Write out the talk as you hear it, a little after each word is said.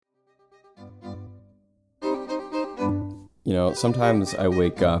Sometimes I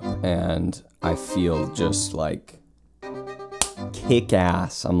wake up and I feel just like kick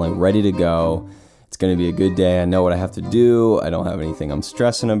ass. I'm like ready to go. It's going to be a good day. I know what I have to do. I don't have anything I'm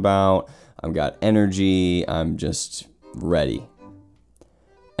stressing about. I've got energy. I'm just ready.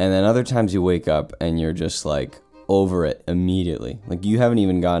 And then other times you wake up and you're just like over it immediately. Like you haven't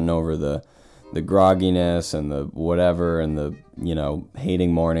even gotten over the grogginess and the whatever and the,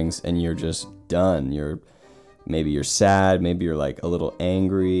 hating mornings, and you're just done. Maybe you're sad, maybe you're like a little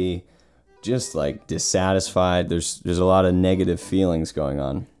angry, just like dissatisfied. There's a lot of negative feelings going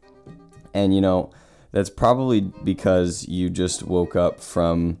on. And that's probably because you just woke up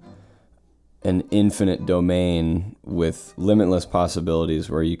from an infinite domain with limitless possibilities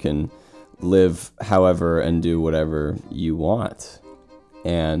where you can live however and do whatever you want.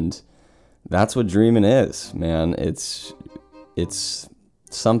 And that's what dreaming is, man. It's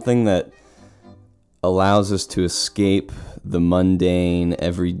something that allows us to escape the mundane,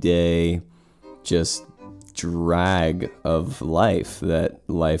 everyday, just drag of life that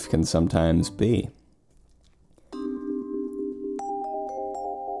life can sometimes be.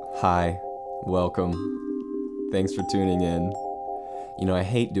 Hi, welcome. Thanks for tuning in. I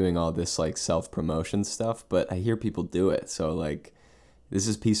hate doing all this like self-promotion stuff, but I hear people do it. So this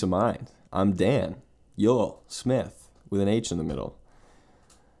is peace of mind. I'm Dan Yule Smith with an H in the middle.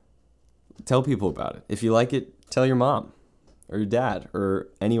 Tell people about it. If you like it, tell your mom or your dad or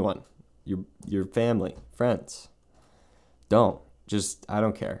anyone, your family, friends. I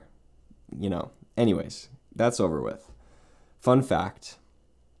don't care. Anyways, that's over with. Fun fact,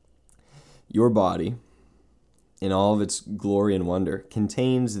 your body, in all of its glory and wonder,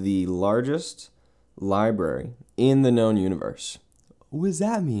 contains the largest library in the known universe. What does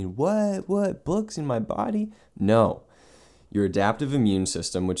that mean? What? Books in my body? No. Your adaptive immune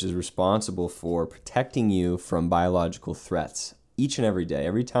system, which is responsible for protecting you from biological threats each and every day.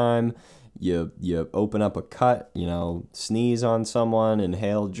 Every time you open up a cut, sneeze on someone,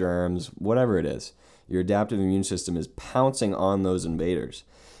 inhale germs, whatever it is, your adaptive immune system is pouncing on those invaders.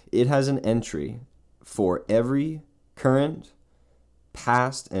 It has an entry for every current,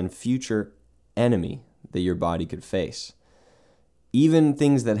 past, and future enemy that your body could face. Even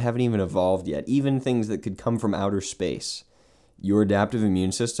things that haven't even evolved yet, even things that could come from outer space. Your adaptive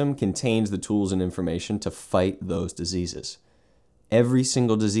immune system contains the tools and information to fight those diseases. Every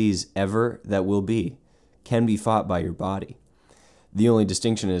single disease ever that will be can be fought by your body. The only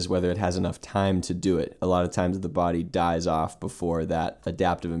distinction is whether it has enough time to do it. A lot of times the body dies off before that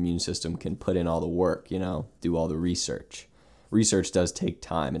adaptive immune system can put in all the work, do all the research. Research does take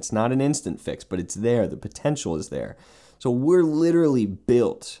time. It's not an instant fix, but it's there. The potential is there. So we're literally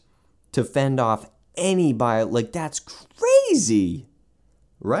built to fend off any that's crazy,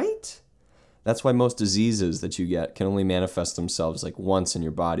 right? That's why most diseases that you get can only manifest themselves once in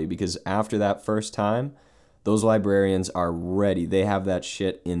your body, because after that first time, those librarians are ready. They have that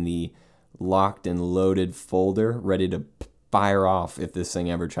shit in the locked and loaded folder, ready to fire off if this thing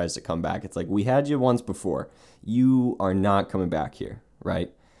ever tries to come back. It's like, we had you once before. You are not coming back here,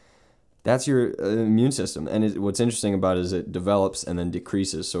 right? That's your immune system. And what's interesting about it is it develops and then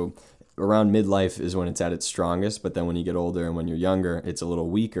decreases. So around midlife is when it's at its strongest, but then when you get older and when you're younger, it's a little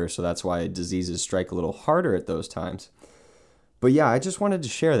weaker. So that's why diseases strike a little harder at those times. But yeah, I just wanted to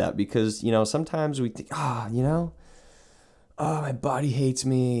share that because, sometimes we think, oh, my body hates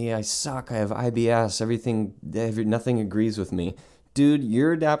me. I suck. I have IBS. Nothing agrees with me. Dude,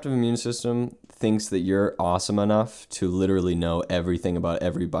 your adaptive immune system thinks that you're awesome enough to literally know everything about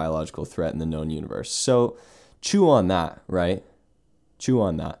every biological threat in the known universe. So chew on that, right? Chew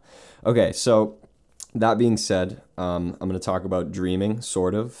on that. Okay, so that being said, I'm going to talk about dreaming,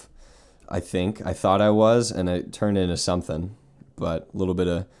 sort of. I thought I was, and it turned into something, but a little bit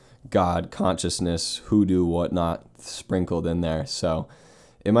of God, consciousness, hoodoo, whatnot sprinkled in there. So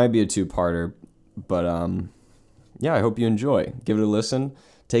it might be a two-parter, but yeah, I hope you enjoy. Give it a listen.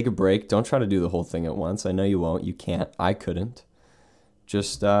 Take a break. Don't try to do the whole thing at once. I know you won't. You can't. I couldn't.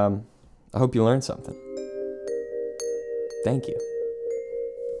 Just, I hope you learned something. Thank you.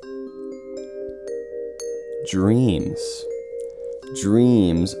 Dreams.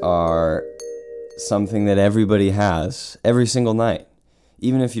 Dreams are something that everybody has every single night.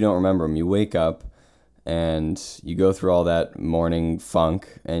 Even if you don't remember them, you wake up and you go through all that morning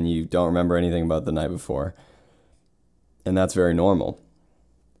funk and you don't remember anything about the night before. And that's very normal.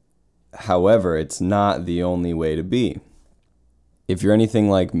 However, it's not the only way to be. If you're anything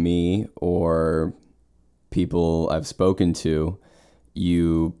like me or people I've spoken to,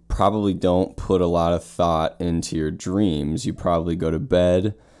 you probably don't put a lot of thought into your dreams. You probably go to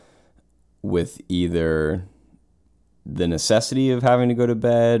bed with either the necessity of having to go to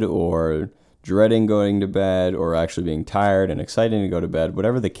bed, or dreading going to bed, or actually being tired and excited to go to bed,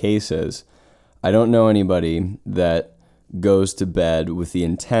 whatever the case is, I don't know anybody that goes to bed with the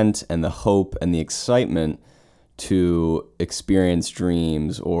intent and the hope and the excitement to experience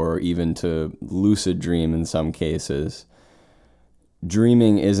dreams, or even to lucid dream in some cases.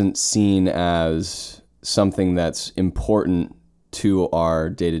 Dreaming isn't seen as something that's important to our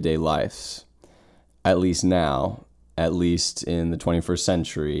day-to-day lives, at least now, at least in the 21st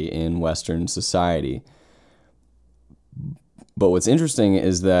century in Western society. But what's interesting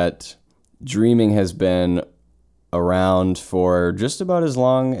is that dreaming has been around for just about as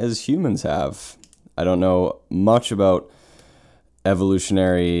long as humans have. I don't know much about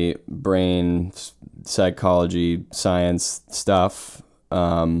evolutionary brain psychology science stuff,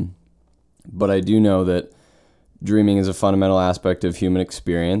 but I do know that dreaming is a fundamental aspect of human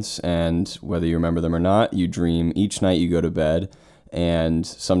experience, and whether you remember them or not, you dream each night you go to bed, and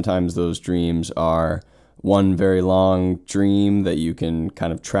sometimes those dreams are one very long dream that you can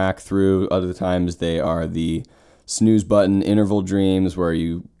kind of track through. Other times they are the snooze button interval dreams where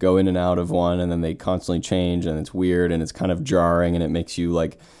you go in and out of one and then they constantly change, and it's weird and it's kind of jarring and it makes you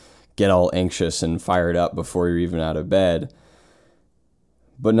like get all anxious and fired up before you're even out of bed.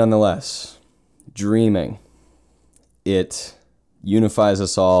 But nonetheless, dreaming, it unifies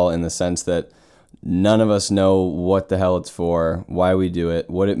us all in the sense that none of us know what the hell it's for, why we do it,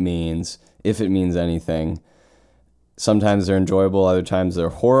 what it means, if it means anything. Sometimes they're enjoyable, other times they're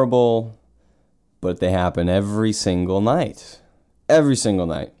horrible, but they happen every single night. Every single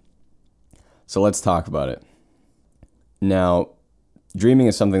night. So let's talk about it. Now, dreaming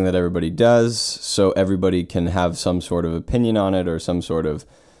is something that everybody does, so everybody can have some sort of opinion on it or some sort of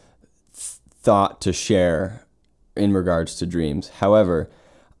thought to share in regards to dreams. However,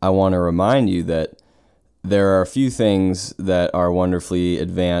 I want to remind you that there are a few things that our wonderfully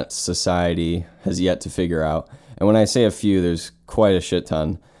advanced society has yet to figure out. And when I say a few, there's quite a shit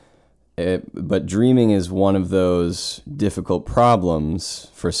ton. But dreaming is one of those difficult problems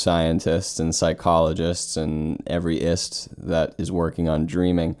for scientists and psychologists and every ist that is working on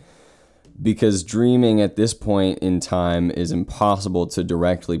dreaming, because dreaming at this point in time is impossible to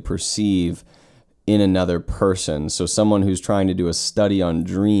directly perceive in another person. So someone who's trying to do a study on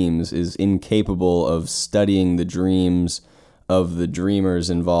dreams is incapable of studying the dreams of the dreamers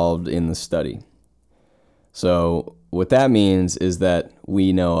involved in the study. So what that means is that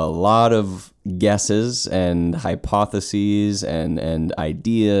we know a lot of guesses and hypotheses and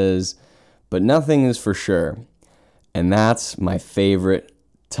ideas, but nothing is for sure. And that's my favorite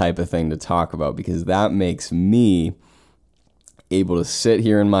type of thing to talk about, because that makes me able to sit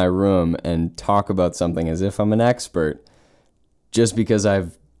here in my room and talk about something as if I'm an expert, just because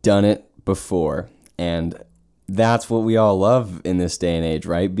I've done it before. And that's what we all love in this day and age,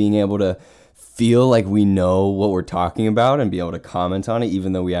 right? Being able to feel like we know what we're talking about and be able to comment on it,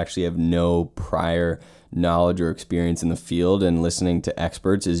 even though we actually have no prior knowledge or experience in the field. And listening to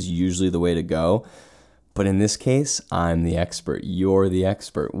experts is usually the way to go. But in this case, I'm the expert. You're the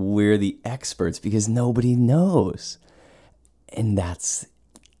expert. We're the experts because nobody knows. And that's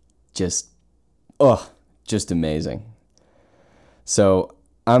just amazing. So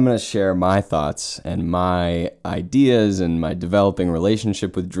I'm going to share my thoughts and my ideas and my developing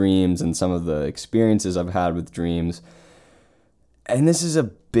relationship with dreams and some of the experiences I've had with dreams. And this is a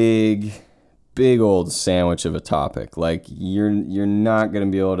big old sandwich of a topic. Like you're not going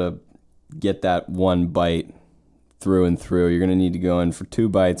to be able to get that one bite through and through. You're going to need to go in for 2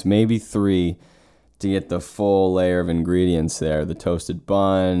 bites, maybe 3, to get the full layer of ingredients there. The toasted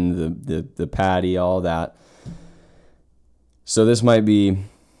bun, the patty, all that. So this might be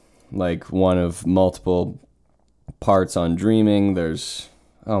like one of multiple parts on dreaming. There's,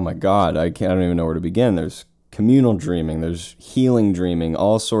 oh my God, I don't even know where to begin. There's communal dreaming. There's healing dreaming.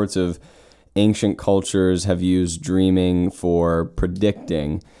 All sorts of ancient cultures have used dreaming for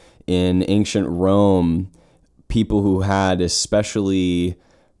predicting. In ancient Rome, people who had especially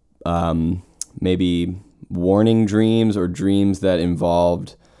maybe warning dreams or dreams that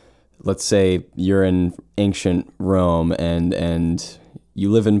involved, let's say you're in ancient Rome and you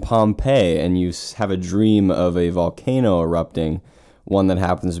live in Pompeii and you have a dream of a volcano erupting, one that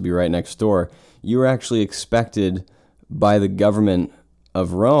happens to be right next door. You're actually expected by the government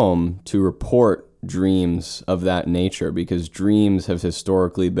of Rome to report dreams of that nature, because dreams have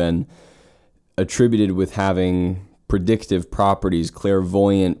historically been attributed with having predictive properties,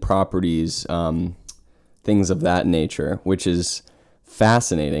 clairvoyant properties, things of that nature, which is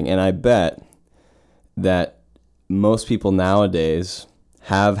fascinating. And I bet that most people nowadays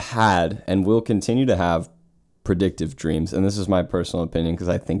have had and will continue to have predictive dreams, and this is my personal opinion because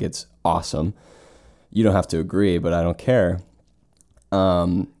I think it's awesome. You don't have to agree, but I don't care.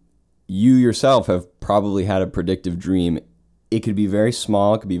 You yourself have probably had a predictive dream. It could be very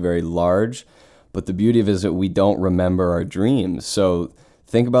small, it could be very large, but the beauty of it is that we don't remember our dreams. So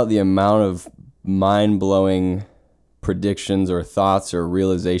think about the amount of mind-blowing predictions or thoughts or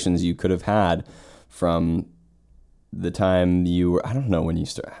realizations you could have had from the time you were, I don't know when you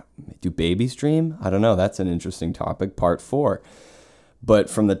start, do babies dream? I don't know, that's an interesting topic, part 4. But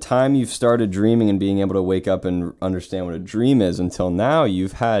from the time you've started dreaming and being able to wake up and understand what a dream is until now,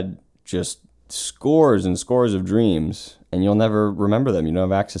 you've had just scores and scores of dreams, and you'll never remember them. You don't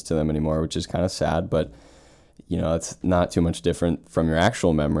have access to them anymore, which is kind of sad, but it's not too much different from your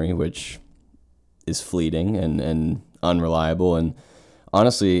actual memory, which is fleeting and unreliable. And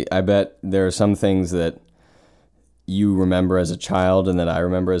honestly, I bet there are some things that you remember as a child and that I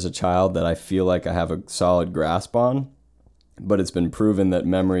remember as a child that I feel like I have a solid grasp on, but it's been proven that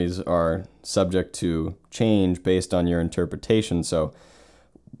memories are subject to change based on your interpretation. So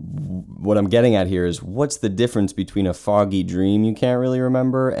what I'm getting at here is, what's the difference between a foggy dream you can't really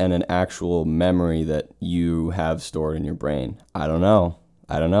remember and an actual memory that you have stored in your brain? I don't know,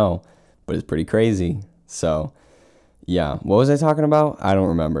 but it's pretty crazy. So yeah, what was I talking about? I don't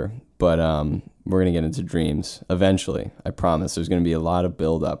remember, but we're going to get into dreams eventually. I promise. There's going to be a lot of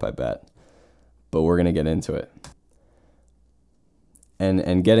build up, I bet, but we're going to get into it.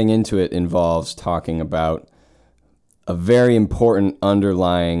 And getting into it involves talking about a very important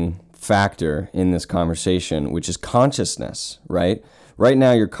underlying factor in this conversation, which is consciousness, right? Right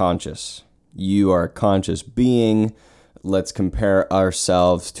now, you're conscious. You are a conscious being. Let's compare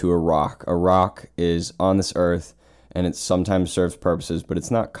ourselves to a rock. A rock is on this earth, and it sometimes serves purposes, but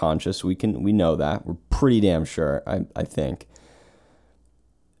it's not conscious. We know that. We're pretty damn sure, I think.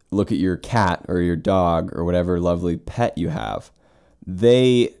 Look at your cat or your dog or whatever lovely pet you have.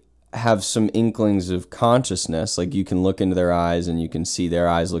 They have some inklings of consciousness. Like, you can look into their eyes and you can see their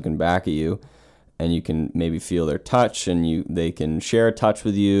eyes looking back at you, and you can maybe feel their touch, and they can share a touch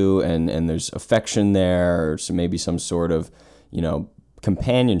with you, and there's affection there, or maybe some sort of,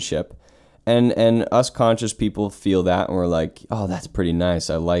 companionship. And us conscious people feel that, and we're like, oh, that's pretty nice.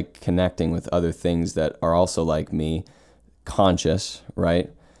 I like connecting with other things that are also like me, conscious,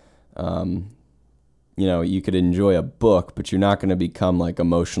 right? You could enjoy a book, but you're not going to become like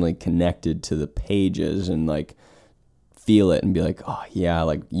emotionally connected to the pages and like feel it and be like, oh yeah,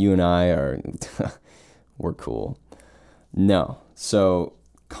 like you and I are, we're cool. No. So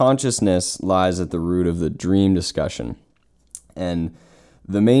consciousness lies at the root of the dream discussion. And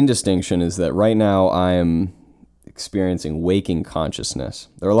the main distinction is that right now I am experiencing waking consciousness.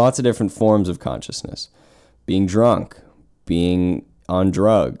 There are lots of different forms of consciousness. Being drunk, being on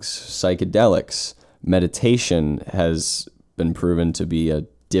drugs, psychedelics, meditation has been proven to be a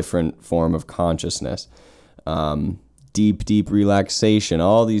different form of consciousness. Deep relaxation,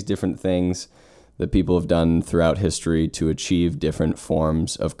 all these different things that people have done throughout history to achieve different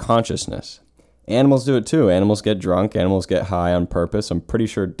forms of consciousness. Animals do it too. Animals get drunk. Animals get high on purpose. I'm pretty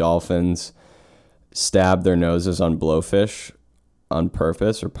sure dolphins stab their noses on blowfish on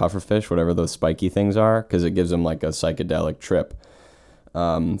purpose, or pufferfish, whatever those spiky things are, because it gives them like a psychedelic trip.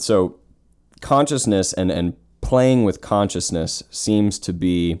 So consciousness and playing with consciousness seems to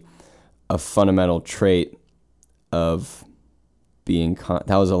be a fundamental trait of being.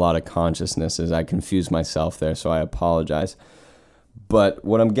 That was a lot of consciousnesses. I confused myself there, so I apologize. But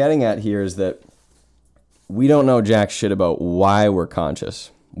what I'm getting at here is that we don't know jack shit about why we're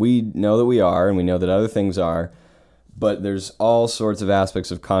conscious. We know that we are, and we know that other things are, but there's all sorts of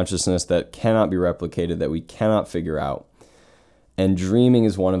aspects of consciousness that cannot be replicated, that we cannot figure out. And dreaming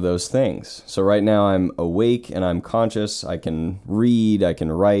is one of those things. So right now I'm awake and I'm conscious. I can read, I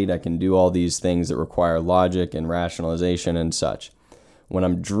can write, I can do all these things that require logic and rationalization and such. When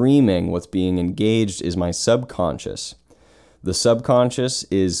I'm dreaming, what's being engaged is my subconscious. The subconscious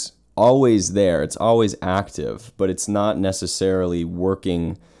is always there. It's always active, but it's not necessarily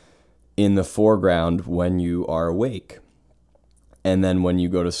working in the foreground when you are awake. And then when you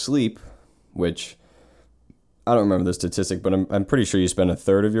go to sleep, which I don't remember the statistic, but I'm pretty sure you spend a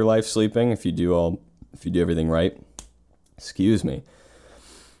third of your life sleeping if you do everything right. Excuse me.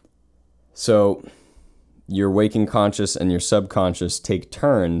 So your waking conscious and your subconscious take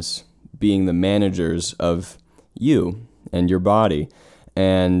turns being the managers of you and your body.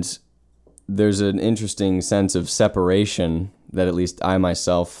 And there's an interesting sense of separation that at least I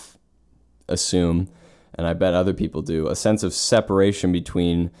myself assume, and I bet other people do, a sense of separation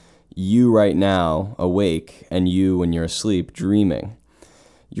between you right now, awake, and you when you're asleep, dreaming.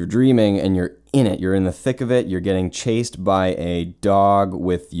 You're dreaming and you're in it. You're in the thick of it. You're getting chased by a dog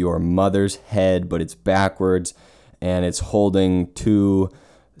with your mother's head, but it's backwards, and it's holding two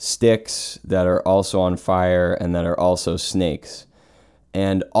sticks that are also on fire and that are also snakes.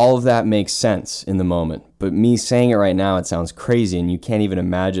 And all of that makes sense in the moment. But me saying it right now, it sounds crazy, and you can't even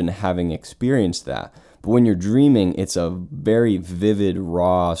imagine having experienced that. But when you're dreaming, it's a very vivid,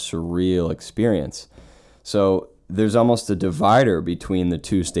 raw, surreal experience. So there's almost a divider between the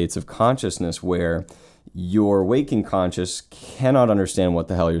two states of consciousness where your waking conscious cannot understand what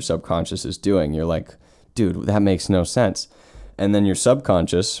the hell your subconscious is doing. You're like, dude, that makes no sense. And then your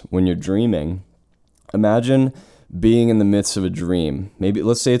subconscious, when you're dreaming, imagine being in the midst of a dream. Maybe,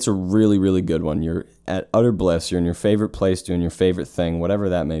 let's say it's a really, really good one. You're at utter bliss. You're in your favorite place doing your favorite thing, whatever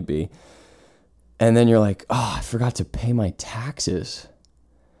that may be. And then you're like, oh, I forgot to pay my taxes.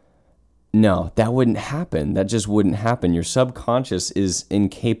 No, that wouldn't happen. That just wouldn't happen. Your subconscious is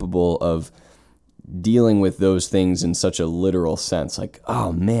incapable of dealing with those things in such a literal sense. Like,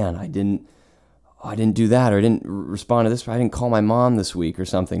 oh man, I didn't do that, or I didn't respond to this, or I didn't call my mom this week or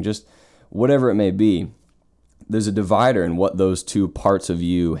something. Just whatever it may be. There's a divider in what those two parts of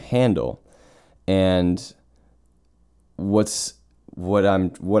you handle. And what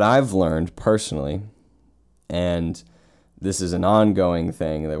I've learned personally, and this is an ongoing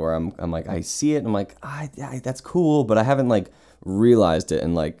thing that where I'm like, I see it and I'm like, that's cool, but I haven't like realized it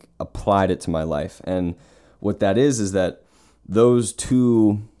and like applied it to my life. And what that is that those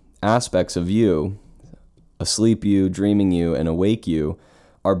two aspects of you, asleep you, dreaming you, and awake you,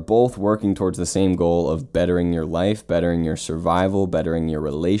 are both working towards the same goal of bettering your life, bettering your survival, bettering your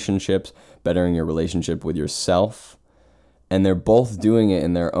relationships, bettering your relationship with yourself. And they're both doing it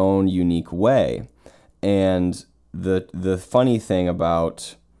in their own unique way. And the funny thing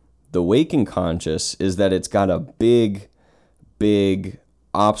about the waking conscious is that it's got a big, big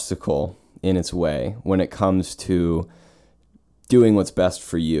obstacle in its way when it comes to doing what's best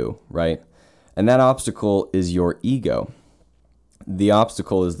for you, right? And that obstacle is your ego. The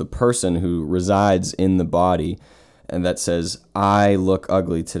obstacle is the person who resides in the body and that says, I look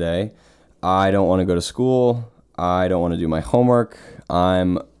ugly today. I don't want to go to school. I don't want to do my homework.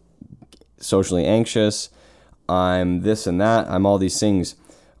 I'm socially anxious. I'm this and that. I'm all these things.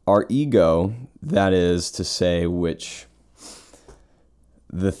 Our ego, that is to say,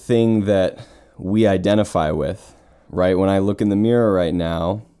 the thing that we identify with, right? When I look in the mirror right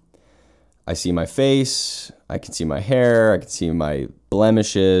now, I see my face, I can see my hair, I can see my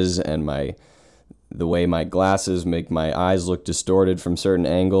blemishes and the way my glasses make my eyes look distorted from certain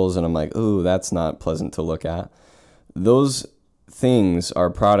angles, and I'm like, ooh, that's not pleasant to look at. Those things are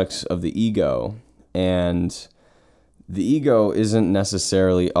products of the ego, and the ego isn't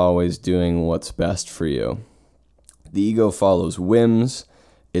necessarily always doing what's best for you. The ego follows whims.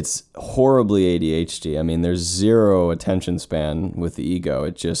 It's horribly ADHD. I mean, there's zero attention span with the ego.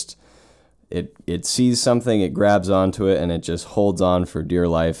 It sees something, it grabs onto it, and it just holds on for dear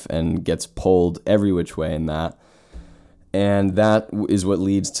life and gets pulled every which way in that. And that is what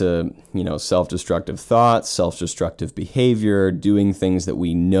leads to, self-destructive thoughts, self-destructive behavior, doing things that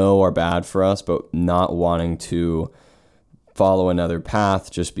we know are bad for us, but not wanting to follow another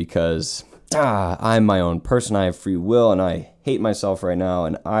path just because, I'm my own person, I have free will, and I hate myself right now,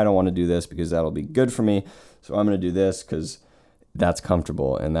 and I don't want to do this because that'll be good for me, so I'm going to do this because that's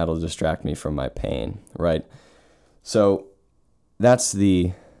comfortable and that'll distract me from my pain, right? So that's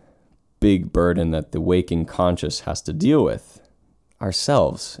the big burden that the waking conscious has to deal with,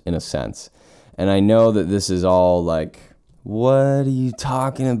 ourselves in a sense. And I know that this is all like, what are you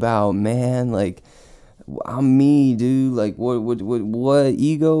talking about, man? Like, I'm me, dude. Like, what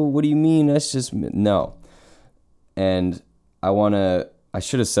ego? What do you mean? That's just, no. And I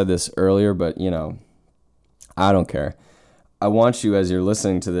should have said this earlier, but I don't care. I want you, as you're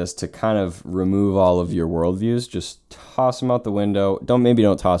listening to this, to kind of remove all of your worldviews. Just toss them out the window.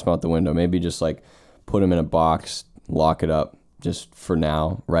 Don't toss them out the window. Maybe just like put them in a box, lock it up just for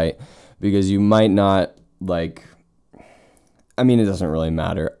now, right? Because you might not it doesn't really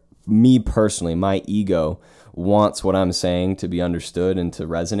matter. Me personally, my ego wants what I'm saying to be understood and to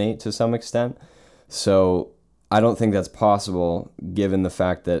resonate to some extent. So I don't think that's possible given the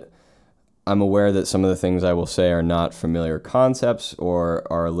fact that I'm aware that some of the things I will say are not familiar concepts or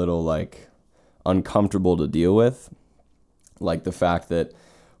are a little uncomfortable to deal with. Like the fact that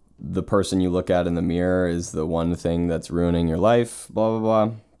the person you look at in the mirror is the one thing that's ruining your life, blah,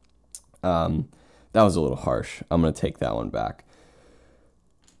 blah, blah. That was a little harsh. I'm going to take that one back.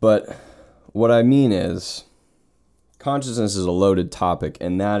 But what I mean is, consciousness is a loaded topic,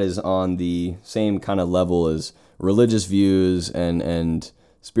 and that is on the same kind of level as religious views and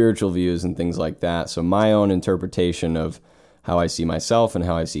spiritual views and things like that. So my own interpretation of how I see myself and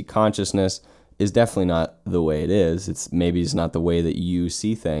how I see consciousness is definitely not the way it is. It's not the way that you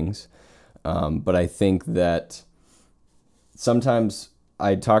see things. But I think that sometimes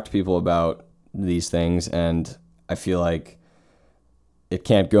I talk to people about these things and I feel like it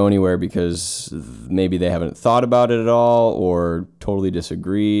can't go anywhere because maybe they haven't thought about it at all or totally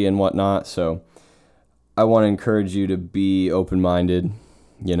disagree and whatnot. So I want to encourage you to be open-minded,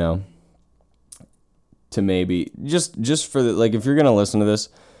 to maybe just for if you're going to listen to this,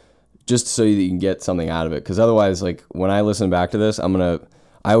 just so that you can get something out of it. Because otherwise, when I listen back to this, I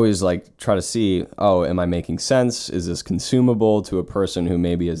always try to see, am I making sense? Is this consumable to a person who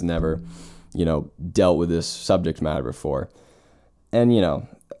maybe has never, dealt with this subject matter before? And,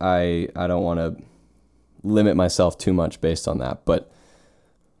 I don't want to limit myself too much based on that. But,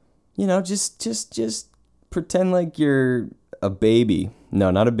 just pretend like you're a baby. No,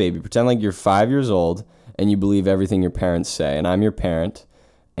 not a baby. Pretend like you're 5 years old and you believe everything your parents say. And I'm your parent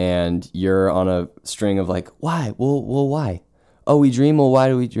and you're on a string of why? Well, why? Oh, we dream? Well, why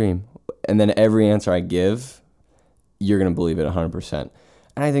do we dream? And then every answer I give, you're going to believe it 100%.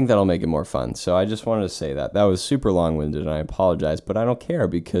 And I think that'll make it more fun. So I just wanted to say that. That was super long-winded, and I apologize, but I don't care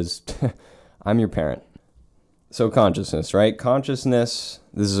because I'm your parent. So consciousness, right? Consciousness,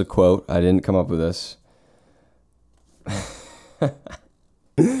 this is a quote. I didn't come up with this.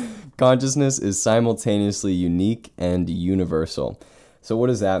 Consciousness is simultaneously unique and universal. So what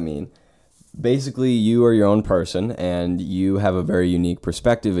does that mean? Basically, you are your own person, and you have a very unique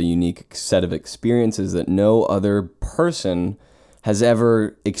perspective, a unique set of experiences that no other person has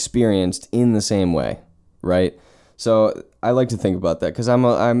ever experienced in the same way, right? So I like to think about that because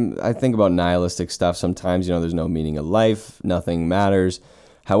I think about nihilistic stuff sometimes. There's no meaning of life, nothing matters.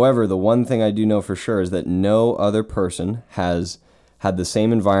 However, the one thing I do know for sure is that no other person has had the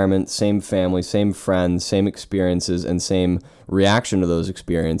same environment, same family, same friends, same experiences, and same reaction to those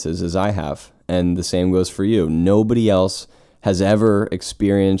experiences as I have. And the same goes for you. Nobody else has ever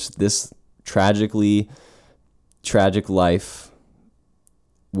experienced this tragic life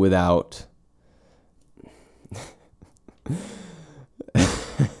without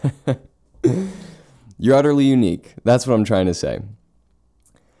You're utterly unique. That's what I'm trying to say.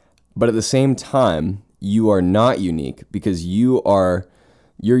 But at the same time, you are not unique because your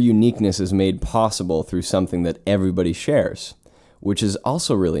uniqueness is made possible through something that everybody shares, which is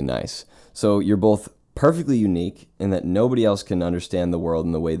also really nice. So you're both perfectly unique in that nobody else can understand the world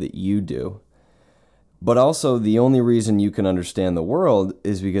in the way that you do. But also the only reason you can understand the world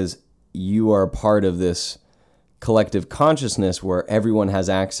is because you are a part of this collective consciousness where everyone has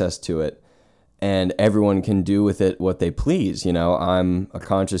access to it and everyone can do with it what they please. I'm a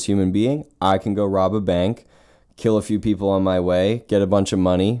conscious human being. I can go rob a bank, kill a few people on my way, get a bunch of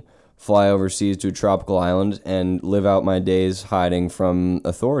money, fly overseas to a tropical island, and live out my days hiding from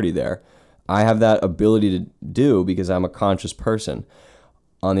authority there. I have that ability to do because I'm a conscious person.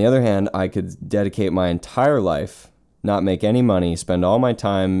 On the other hand, I could dedicate my entire life, not make any money, spend all my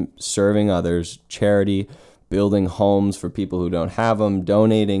time serving others, charity, building homes for people who don't have them,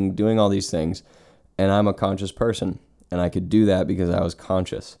 donating, doing all these things, and I'm a conscious person. And I could do that because I was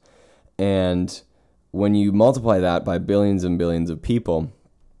conscious. And when you multiply that by billions and billions of people,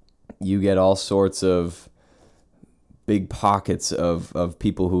 you get all sorts of big pockets of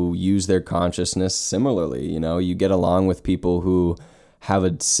people who use their consciousness similarly. You get along with people who have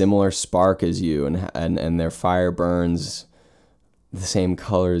a similar spark as you and their fire burns the same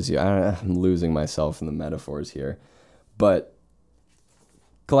color as you. I'm losing myself in the metaphors here. But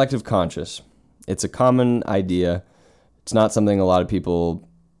collective conscious, it's a common idea. It's not something a lot of people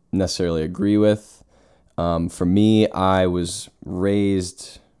necessarily agree with. For me, I was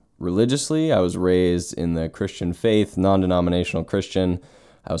raised religiously. I was raised in the Christian faith, non-denominational Christian.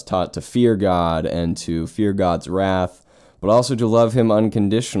 I was taught to fear God and to fear God's wrath, but also to love him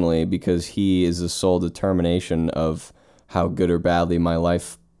unconditionally because he is the sole determination of how good or badly my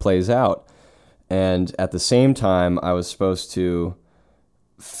life plays out. And at the same time, I was supposed to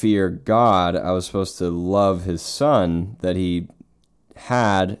fear God. I was supposed to love his son that he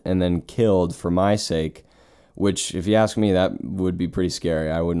had and then killed for my sake, which, if you ask me, that would be pretty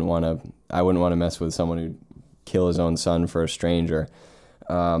scary. I wouldn't want to mess with someone who'd kill his own son for a stranger.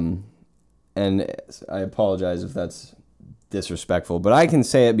 And I apologize if that's disrespectful, but I can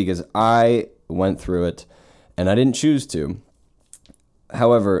say it because I went through it and I didn't choose to.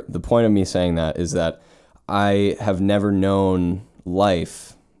 However, the point of me saying that is that I have never known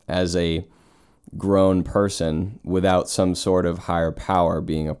life as a grown person without some sort of higher power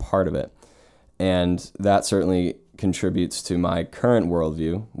being a part of it. And that certainly contributes to my current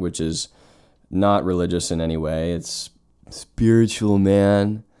worldview, which is not religious in any way. It's spiritual,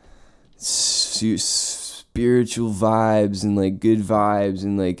 man. Spiritual vibes and like good vibes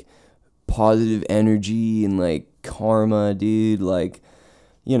and like positive energy and like karma, dude. Like,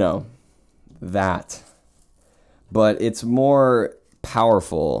 you know, that. But it's more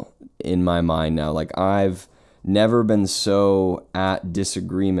powerful in my mind now. Like, I've never been so at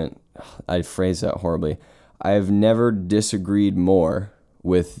disagreement. I phrase that horribly. I've never disagreed more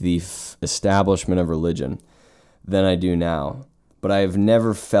with the establishment of religion than I do now. But I have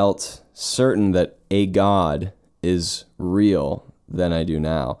never felt certain that a God is real than I do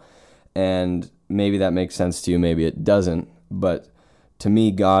now. And maybe that makes sense to you, maybe it doesn't. But to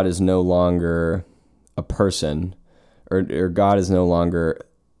me, God is no longer a person, or God is no longer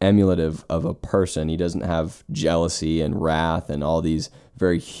emulative of a person. He doesn't have jealousy and wrath and all these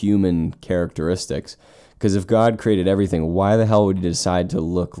very human characteristics. Because if God created everything, why the hell would he decide to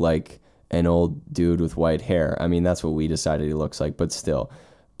look like an old dude with white hair? I mean, that's what we decided he looks like, but still.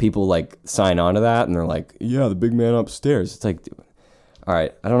 People like sign on to that and they're like, yeah, the big man upstairs. It's like, all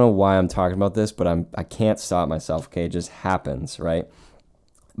right, I don't know why I'm talking about this, but I can't stop myself, okay? It just happens, right?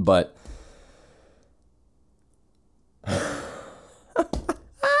 But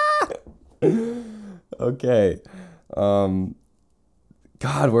okay.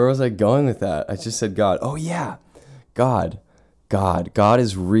 God, where was I going with that? I just said God. Oh yeah. God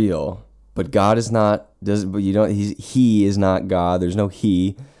is real, but God is not, he is not God. There's no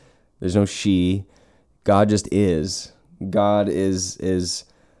he, there's no she. God just is. God is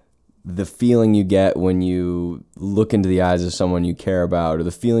the feeling you get when you look into the eyes of someone you care about, or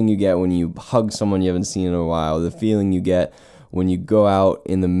the feeling you get when you hug someone you haven't seen in a while, or the feeling you get when you go out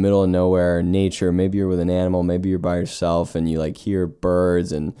in the middle of nowhere, nature, maybe you're with an animal, maybe you're by yourself, and you like hear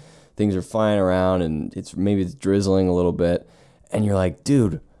birds and things are flying around, and it's drizzling a little bit, and you're like,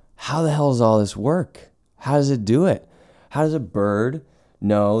 dude, how the hell does all this work? How does it do it? How does a bird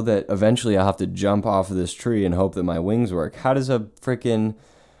know that eventually I'll have to jump off of this tree and hope that my wings work? How does a freaking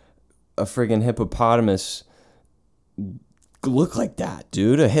hippopotamus look like that,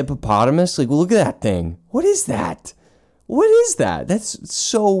 dude? A hippopotamus? Like, look at that thing. What is that? What is that? That's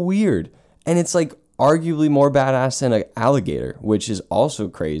so weird. And it's like arguably more badass than an alligator, which is also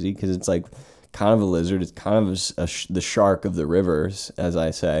crazy because it's like kind of a lizard. It's kind of the shark of the rivers, as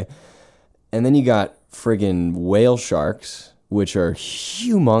I say. And then you got friggin' whale sharks, which are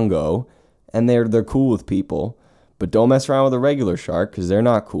humongo, and they're cool with people. But don't mess around with a regular shark because they're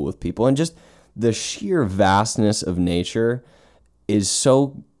not cool with people. And just the sheer vastness of nature is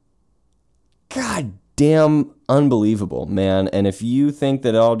so goddamn unbelievable, man. And if you think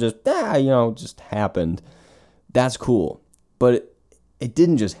that it all just, just happened, that's cool. But it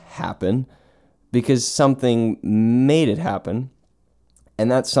didn't just happen because something made it happen.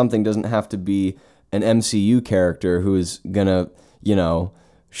 And that something doesn't have to be an MCU character who is going to,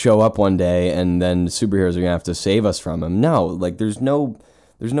 show up one day and then superheroes are going to have to save us from him. No, like there's no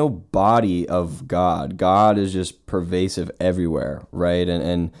body of God. God is just pervasive everywhere, right?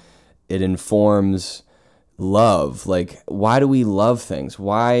 And it informs love. Like, why do we love things?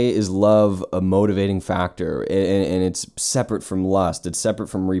 Why is love a motivating factor? And it's separate from lust. It's separate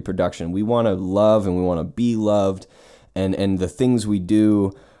from reproduction. We want to love and we want to be loved. And the things we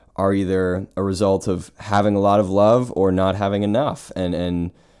do are either a result of having a lot of love or not having enough.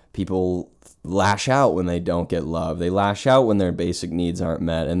 And people lash out when they don't get love. They lash out when their basic needs aren't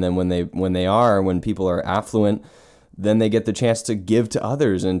met. And then when people are affluent, then they get the chance to give to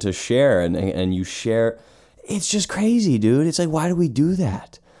others and to share. And you share. It's just crazy, dude. It's like, why do we do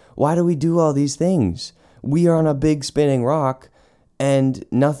that? Why do we do all these things? We are on a big spinning rock and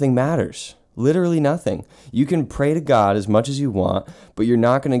nothing matters. Literally nothing. You can pray to God as much as you want, but you're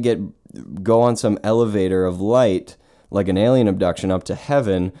not going to go on some elevator of light like an alien abduction up to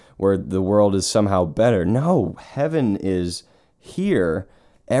heaven where the world is somehow better. No, heaven is here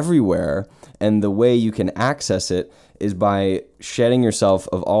everywhere, and the way you can access it is by shedding yourself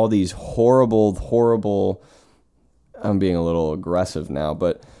of all these horrible, I'm being a little aggressive now,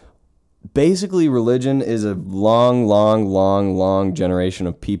 but basically religion is a long generation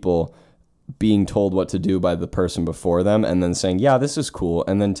of people being told what to do by the person before them and then saying, yeah, this is cool,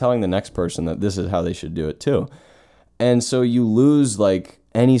 and then telling the next person that this is how they should do it too. And so you lose like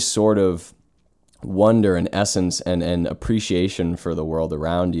any sort of wonder and essence and appreciation for the world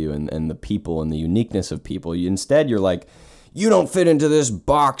around you and the people and the uniqueness of people. Instead, you're like, you don't fit into this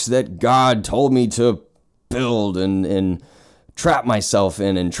box that God told me to build and trap myself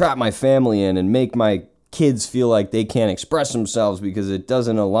in and trap my family in and make my kids feel like they can't express themselves because it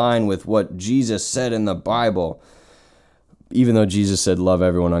doesn't align with what Jesus said in the Bible. even though Jesus said, love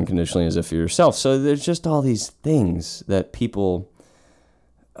everyone unconditionally as if you're yourself. So there's just all these things that people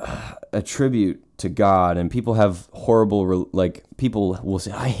attribute to God, and people have horrible, people will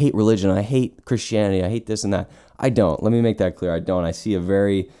say, I hate religion, I hate Christianity, I hate this and that. I don't. Let me make that clear. I don't. I see a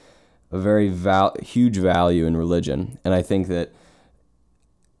very huge value in religion, and I think that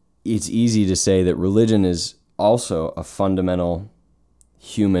it's easy to say that religion is also a fundamental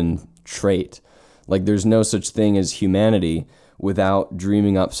human trait. Like, there's no such thing as humanity without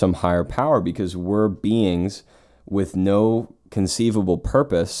dreaming up some higher power, because we're beings with no conceivable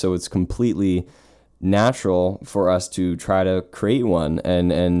purpose, so it's completely natural for us to try to create one,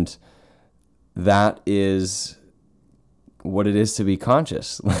 and that is what it is to be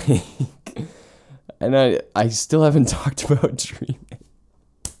conscious. And I still haven't talked about dreaming,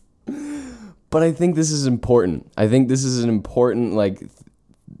 but I think this is important. I think this is an important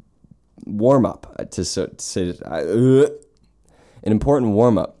warm up to say an important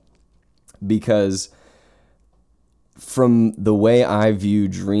warm up, because from the way I view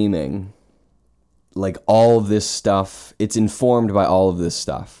dreaming, all of this stuff, it's informed by all of this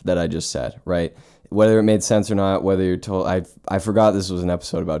stuff that I just said, right? Whether it made sense or not, whether you're told, I forgot this was an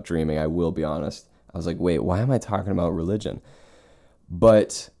episode about dreaming, I will be honest. I was like, wait, why am I talking about religion?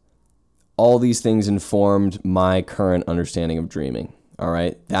 But all these things informed my current understanding of dreaming, all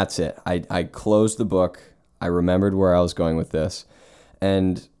right? That's it. I closed the book. I remembered where I was going with this.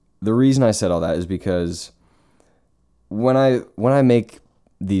 And the reason I said all that is because when I make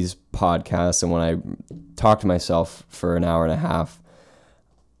these podcasts and when I talk to myself for an hour and a half,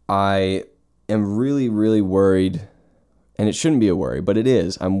 I am really, really worried, and it shouldn't be a worry, but it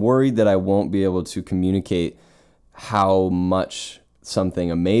is. I'm worried that I won't be able to communicate how much something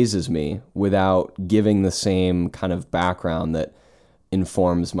amazes me without giving the same kind of background that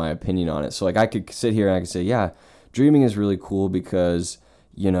informs my opinion on it. So I could sit here and I could say, yeah, dreaming is really cool because,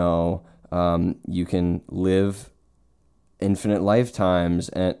 you can live infinite lifetimes,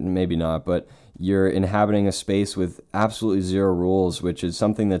 and maybe not, but you're inhabiting a space with absolutely zero rules, which is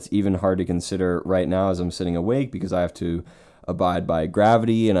something that's even hard to consider right now as I'm sitting awake, because I have to abide by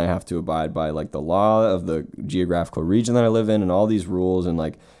gravity and I have to abide by the law of the geographical region that I live in and all these rules, and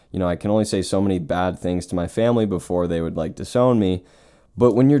I can only say so many bad things to my family before they would disown me.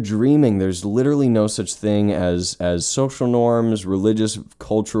 But when you're dreaming, there's literally no such thing as social norms, religious,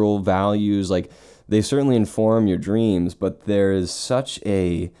 cultural values. They certainly inform your dreams, but there is such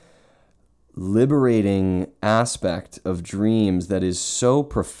a liberating aspect of dreams that is so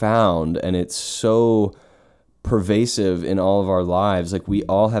profound, and it's so pervasive in all of our lives. We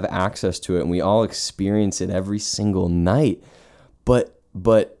all have access to it and we all experience it every single night. But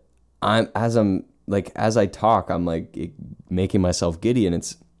as I talk, I'm making myself giddy, and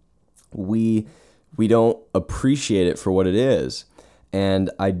it's we don't appreciate it for what it is. And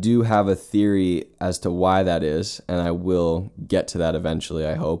I do have a theory as to why that is, and I will get to that eventually,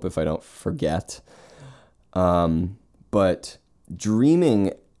 I hope, if I don't forget. But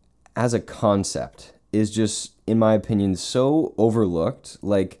dreaming as a concept is just, in my opinion, so overlooked.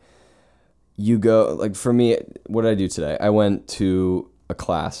 You go, for me, what did I do today? I went to a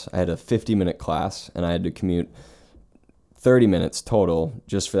class. I had a 50-minute class, and I had to commute 30 minutes total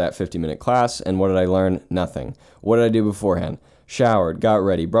just for that 50-minute class. And what did I learn? Nothing. What did I do beforehand? Showered, got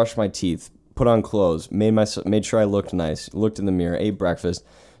ready, brushed my teeth, put on clothes, made sure I looked nice, looked in the mirror, ate breakfast,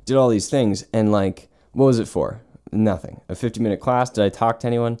 did all these things. And what was it for? Nothing. A 50-minute class. Did I talk to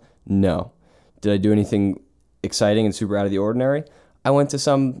anyone? No. Did I do anything exciting and super out of the ordinary? I went to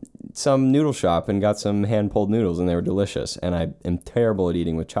some noodle shop and got some hand-pulled noodles, and they were delicious. And I am terrible at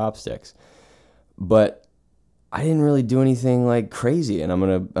eating with chopsticks. But I didn't really do anything crazy, and I'm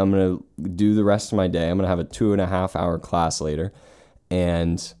gonna do the rest of my day. I'm gonna have a 2.5-hour class later,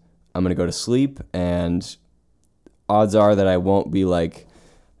 and I'm gonna go to sleep. And odds are that I won't be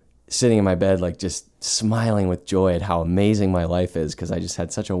sitting in my bed just smiling with joy at how amazing my life is because I just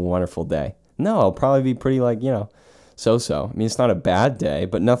had such a wonderful day. No, I'll probably be pretty so-so. I mean, it's not a bad day,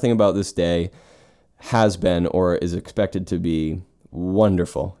 but nothing about this day has been or is expected to be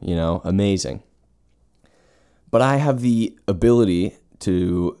wonderful. Amazing. But I have the ability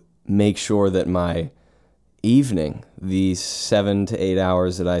to make sure that my evening, the 7 to 8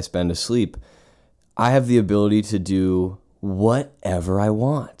 hours that I spend asleep, I have the ability to do whatever I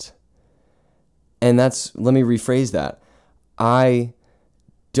want. And let me rephrase that. I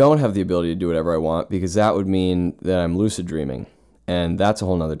don't have the ability to do whatever I want, because that would mean that I'm lucid dreaming. And that's a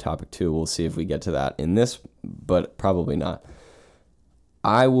whole nother topic too. We'll see if we get to that in this, but probably not.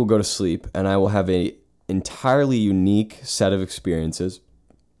 I will go to sleep and I will have a entirely unique set of experiences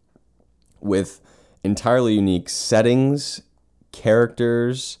with entirely unique settings,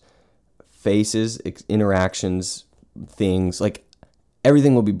 characters, faces, interactions, things. Like,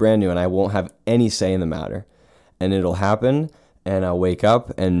 everything will be brand new and I won't have any say in the matter. And it'll happen and I'll wake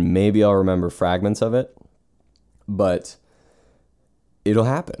up and maybe I'll remember fragments of it, but it'll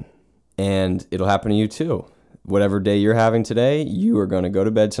happen. And it'll happen to you too. Whatever day you're having today, you are going to go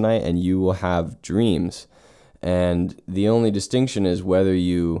to bed tonight and you will have dreams. And the only distinction is whether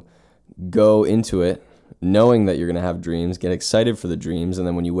you go into it knowing that you're going to have dreams, get excited for the dreams, and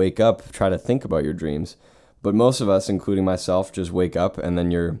then when you wake up, try to think about your dreams. But most of us, including myself, just wake up and then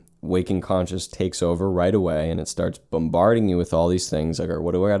your waking conscious takes over right away and it starts bombarding you with all these things. Like,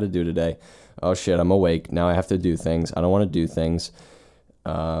 what do I got to do today? Oh shit, I'm awake. Now I have to do things. I don't want to do things.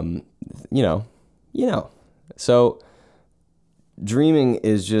 You know. So dreaming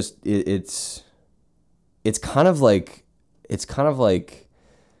is just, it's kind of like,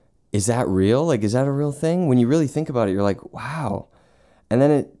 is that real? Like, is that a real thing? When you really think about it, you're like, wow. And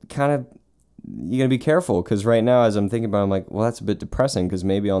then it kind of, you got to be careful, because right now, as I'm thinking about it, I'm like, well, that's a bit depressing, because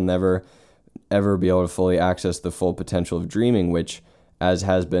maybe I'll never, ever be able to fully access the full potential of dreaming, which, as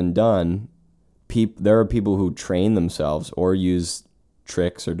has been done, there are people who train themselves or use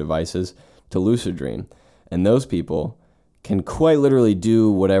tricks or devices to lucid dream. And those people can quite literally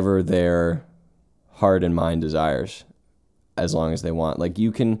do whatever their heart and mind desires, as long as they want. Like,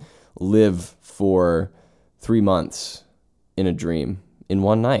 you can live for 3 months in a dream in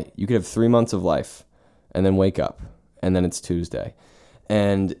one night. You could have 3 months of life and then wake up and then it's Tuesday.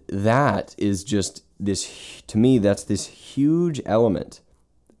 And that is just this, to me, that's this huge element,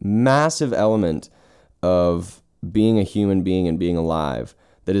 massive element of being a human being and being alive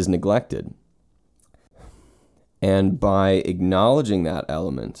that is neglected. And by acknowledging that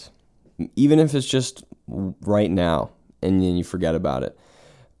element, even if it's just right now and then you forget about it,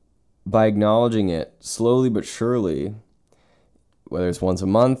 by acknowledging it slowly but surely, whether it's once a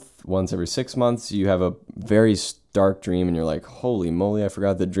month, once every 6 months, you have a very stark dream and you're like, holy moly, I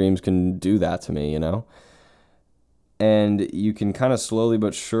forgot that dreams can do that to me, you know? And you can kind of slowly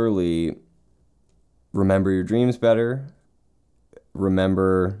but surely remember your dreams better,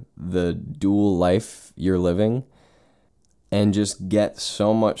 remember the dual life you're living, and just get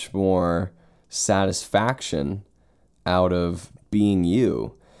so much more satisfaction out of being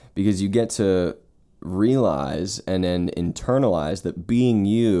you, because you get to realize and then internalize that being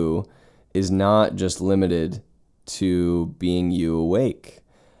you is not just limited to being you awake.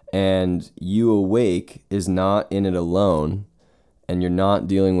 And you awake is not in it alone, and you're not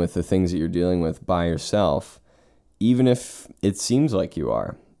dealing with the things that you're dealing with by yourself. Even if it seems like you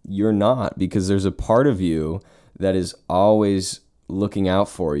are, you're not, because there's a part of you that is always looking out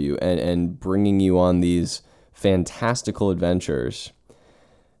for you and bringing you on these fantastical adventures.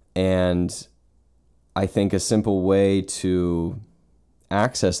 And I think a simple way to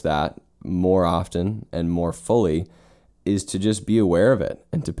access that more often and more fully is to just be aware of it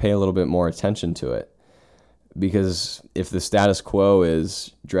and to pay a little bit more attention to it. Because if the status quo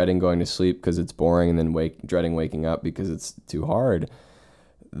is dreading going to sleep because it's boring and then dreading waking up because it's too hard,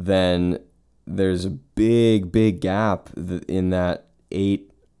 then there's a big gap in that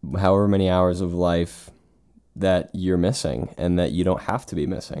 8, however many hours of life that you're missing and that you don't have to be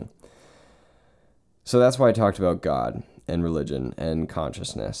missing. So that's why I talked about God and religion and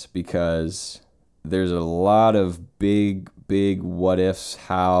consciousness, because there's a lot of big what ifs,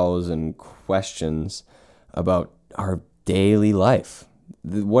 hows, and questions about our daily life.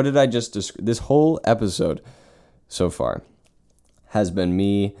 What did I just describe? This whole episode so far has been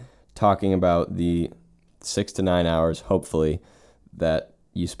me talking about the 6 to 9 hours, hopefully, that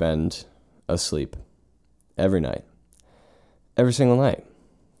you spend asleep every night, every single night.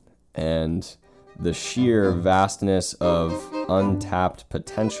 And the sheer vastness of untapped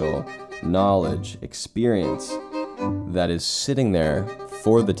potential, knowledge, experience that is sitting there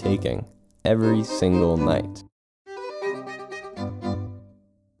for the taking every single night.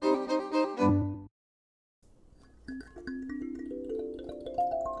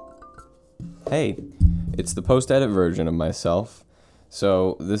 Hey, it's the post-edit version of myself.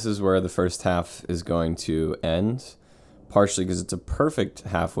 So this is where the first half is going to end, partially because it's a perfect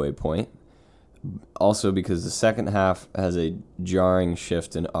halfway point. Also because the second half has a jarring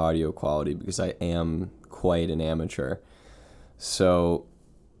shift in audio quality because I am quite an amateur. So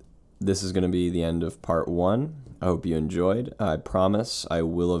this is going to be the end of part 1. I hope you enjoyed. I promise I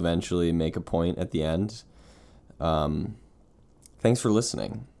will eventually make a point at the end. Thanks for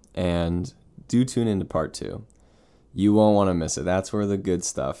listening, and do tune into part 2. You won't want to miss it. That's where the good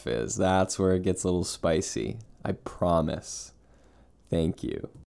stuff is. That's where it gets a little spicy. I promise. Thank you.